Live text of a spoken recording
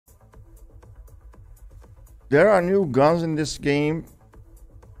There are new guns in this game.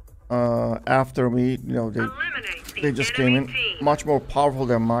 After me, you know, they just came in much more powerful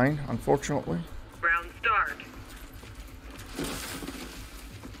than mine, unfortunately. Round start.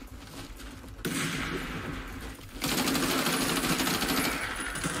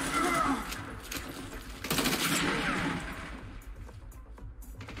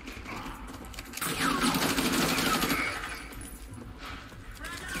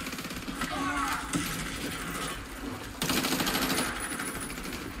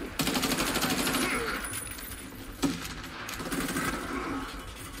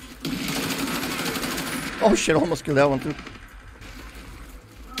 Oh shit, almost killed that one too.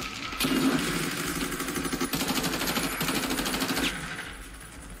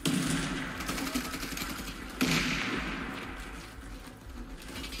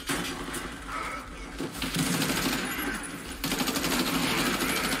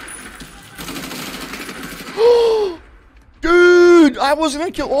 Dude, I was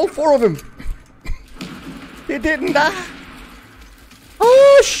gonna kill all 4 of them. They didn't die.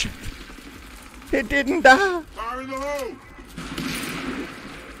 Oh shit. It didn't die. Fire in the hole.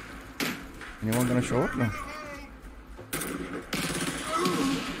 Anyone gonna show up? No.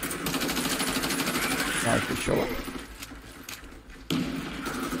 Now I could show up.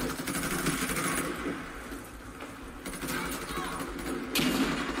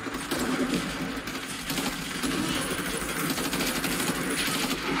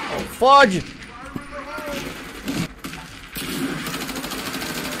 Oh, fudge!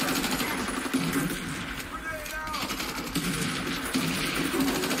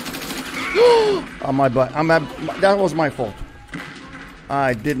 On my butt. That was my fault.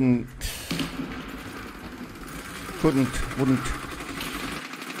 I didn't. Wouldn't.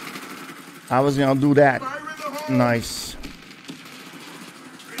 I was gonna do that. Nice.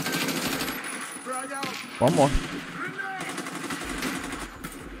 One more.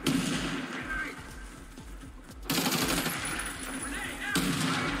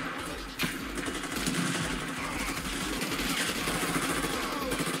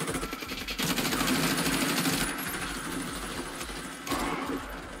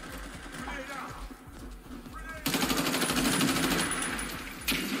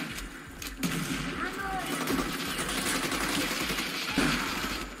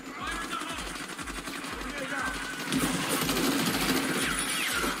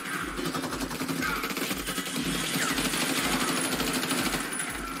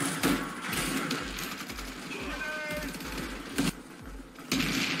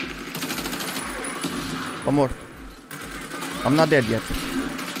 One more. I'm not dead yet.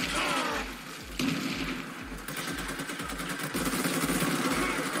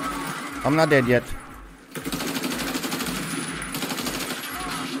 I'm not dead yet.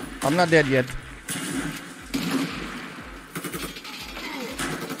 I'm not dead yet.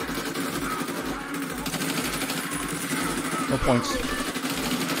 No points.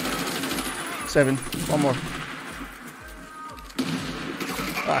 7. One more.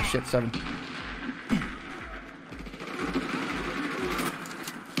 Ah shit, 7.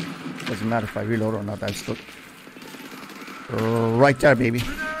 Doesn't matter if I reload or not, I still... right there, baby.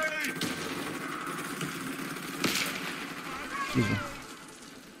 Excuse me.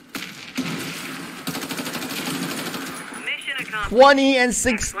 Mission accomplished. 20 and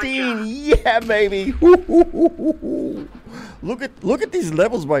 16! Yeah, baby! Look at these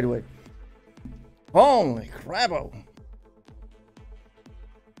levels, by the way. Holy crabbo!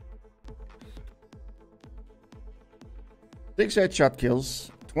 Six headshot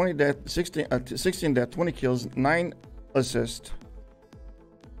kills. 20 death, 16 death, 20 kills, 9 assists.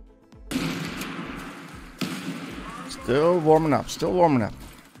 Still warming up, still warming up.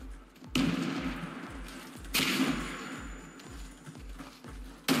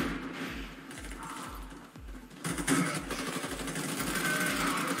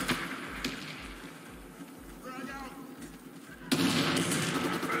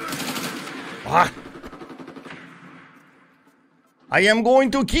 Ah! I am going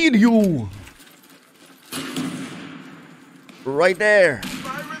to kill you. Right there.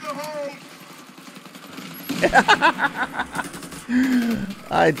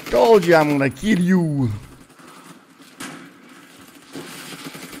 I told you I'm gonna kill you.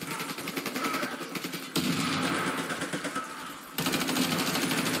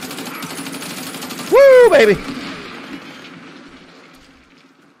 Woo, baby.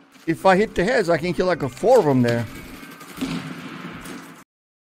 If I hit the heads, I can kill like 4 of them there.